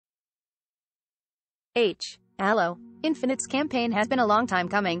Halo Infinite's campaign has been a long time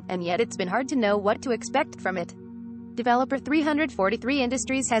coming, and yet it's been hard to know what to expect from it. Developer 343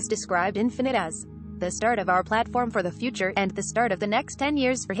 Industries has described Infinite as the start of our platform for the future, and the start of the next 10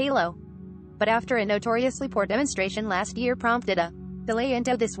 years for Halo. But after a notoriously poor demonstration last year prompted a delay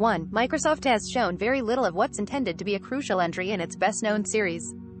into this one, Microsoft has shown very little of what's intended to be a crucial entry in its best-known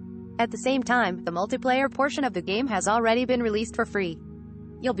series. At the same time, the multiplayer portion of the game has already been released for free.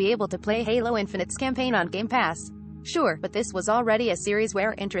 You'll be able to play Halo Infinite's campaign on Game Pass. Sure, but this was already a series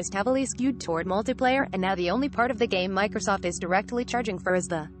where interest heavily skewed toward multiplayer, and now the only part of the game Microsoft is directly charging for is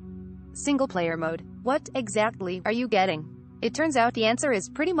the single-player mode. What exactly are you getting? It turns out the answer is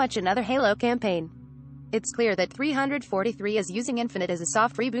pretty much another Halo campaign. It's clear that 343 is using Infinite as a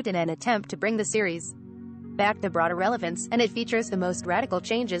soft reboot in an attempt to bring the series back to broader relevance, and it features the most radical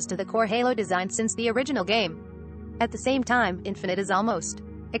changes to the core Halo design since the original game. At the same time, Infinite is almost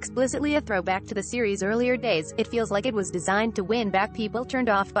explicitly a throwback to the series' earlier days. It feels like it was designed to win back people turned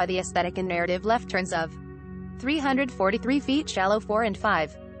off by the aesthetic and narrative left turns of 343 Feet Shallow 4 and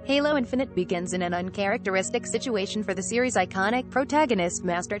 5. Halo Infinite begins in an uncharacteristic situation for the series' iconic protagonist,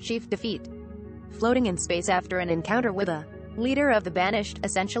 Master Chief Defeat. Floating in space after an encounter with a leader of the Banished,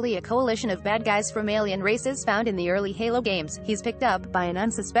 essentially a coalition of bad guys from alien races found in the early Halo games, he's picked up by an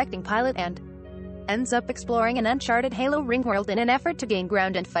unsuspecting pilot and ends up exploring an uncharted Halo ring world in an effort to gain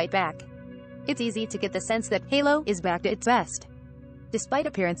ground and fight back. It's easy to get the sense that Halo is back to its best. Despite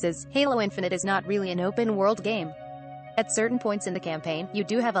appearances, Halo Infinite is not really an open-world game. At certain points in the campaign, you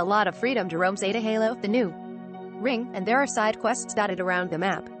do have a lot of freedom to roam Zeta Halo, the new ring, and there are side quests dotted around the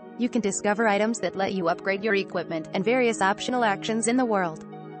map. You can discover items that let you upgrade your equipment, and various optional actions in the world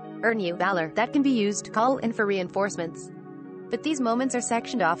earn you valor that can be used to call in for reinforcements. But these moments are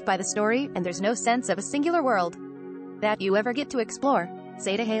sectioned off by the story, and there's no sense of a singular world that you ever get to explore.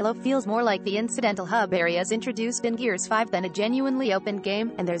 Zeta Halo feels more like the incidental hub areas introduced in Gears 5 than a genuinely open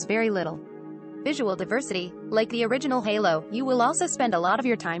game, and there's very little visual diversity. Like the original Halo, you will also spend a lot of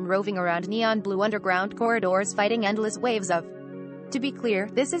your time roving around neon blue underground corridors fighting endless waves of. To be clear,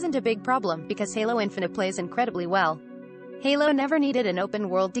 this isn't a big problem, because Halo Infinite plays incredibly well. Halo never needed an open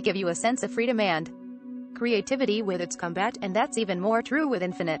world to give you a sense of freedom and creativity with its combat, and that's even more true with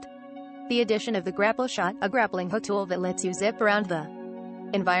Infinite. The addition of the grapple shot, a grappling hook tool that lets you zip around the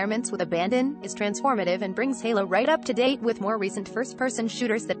environments with abandon, is transformative and brings Halo right up to date with more recent first-person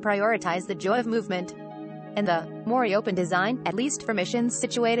shooters that prioritize the joy of movement. And the more open design, at least for missions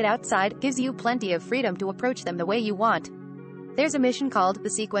situated outside, gives you plenty of freedom to approach them the way you want. There's a mission called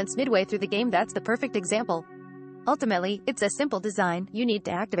The Sequence midway through the game that's the perfect example. Ultimately, it's a simple design. You need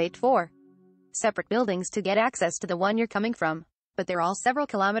to activate 4 separate buildings to get access to the one you're coming from. But they're all several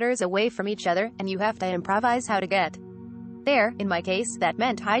kilometers away from each other, and you have to improvise how to get there. In my case, that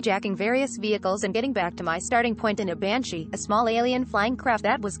meant hijacking various vehicles and getting back to my starting point in a Banshee, a small alien flying craft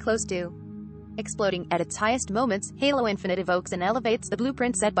that was close to exploding. At its highest moments, Halo Infinite evokes and elevates the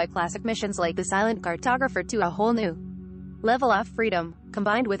blueprint set by classic missions like the Silent Cartographer to a whole new level of freedom.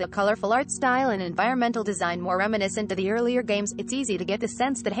 Combined with a colorful art style and environmental design more reminiscent of the earlier games, it's easy to get the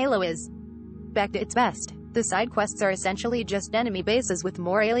sense that Halo is back to its best. The side quests are essentially just enemy bases with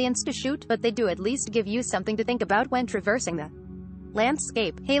more aliens to shoot, but they do at least give you something to think about when traversing the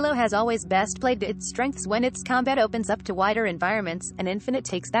landscape. Halo has always best played to its strengths when its combat opens up to wider environments, and Infinite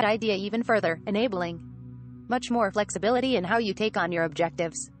takes that idea even further, enabling much more flexibility in how you take on your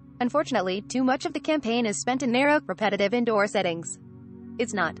objectives. Unfortunately, too much of the campaign is spent in narrow, repetitive indoor settings.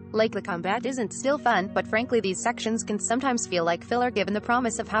 It's not like the combat isn't still fun, but frankly these sections can sometimes feel like filler given the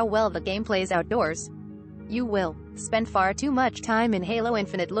promise of how well the game plays outdoors. You will spend far too much time in Halo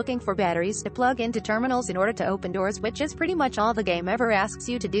Infinite looking for batteries to plug into terminals in order to open doors, which is pretty much all the game ever asks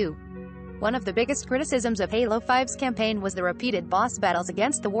you to do. One of the biggest criticisms of Halo 5's campaign was the repeated boss battles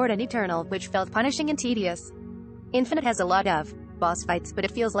against the Warden Eternal, which felt punishing and tedious. Infinite has a lot of boss fights, but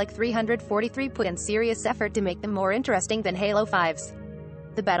it feels like 343 put in serious effort to make them more interesting than Halo 5's.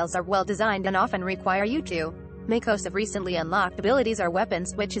 The battles are well designed and often require you to make use of recently unlocked abilities or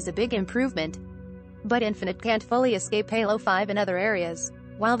weapons, which is a big improvement. But Infinite can't fully escape Halo 5 in other areas.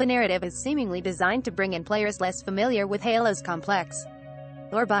 While the narrative is seemingly designed to bring in players less familiar with Halo's complex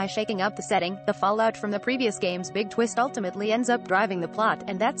lore by shaking up the setting, the fallout from the previous game's big twist ultimately ends up driving the plot,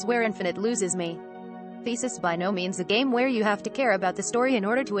 and that's where Infinite loses me. This is by no means a game where you have to care about the story in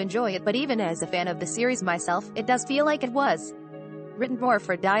order to enjoy it, but even as a fan of the series myself, it does feel like it was written more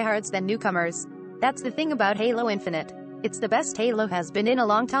for diehards than newcomers. That's the thing about Halo Infinite. It's the best Halo has been in a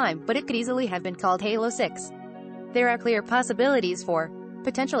long time, but it could easily have been called Halo 6. There are clear possibilities for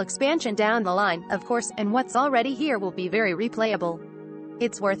potential expansion down the line, of course, and what's already here will be very replayable.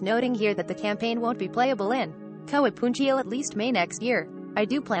 It's worth noting here that the campaign won't be playable in co-op until at least May next year. I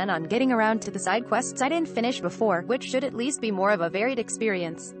do plan on getting around to the side quests I didn't finish before, which should at least be more of a varied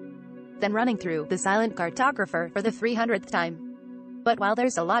experience than running through the Silent Cartographer for the 300th time. But while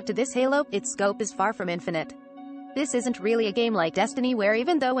there's a lot to this Halo, its scope is far from infinite. This isn't really a game like Destiny where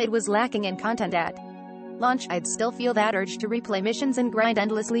even though it was lacking in content at launch, I'd still feel that urge to replay missions and grind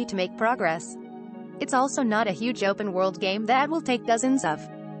endlessly to make progress. It's also not a huge open-world game that will take dozens of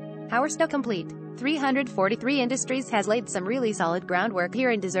hours to complete. 343 Industries has laid some really solid groundwork here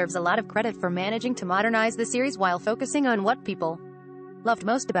and deserves a lot of credit for managing to modernize the series while focusing on what people loved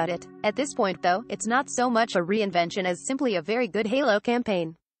most about it. At this point though, it's not so much a reinvention as simply a very good Halo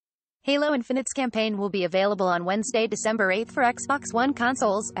campaign. Halo Infinite's campaign will be available on Wednesday, December 8th for Xbox One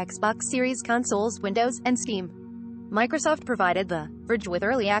consoles, Xbox Series consoles, Windows, and Steam. Microsoft provided The Verge with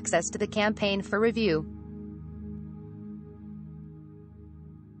early access to the campaign for review.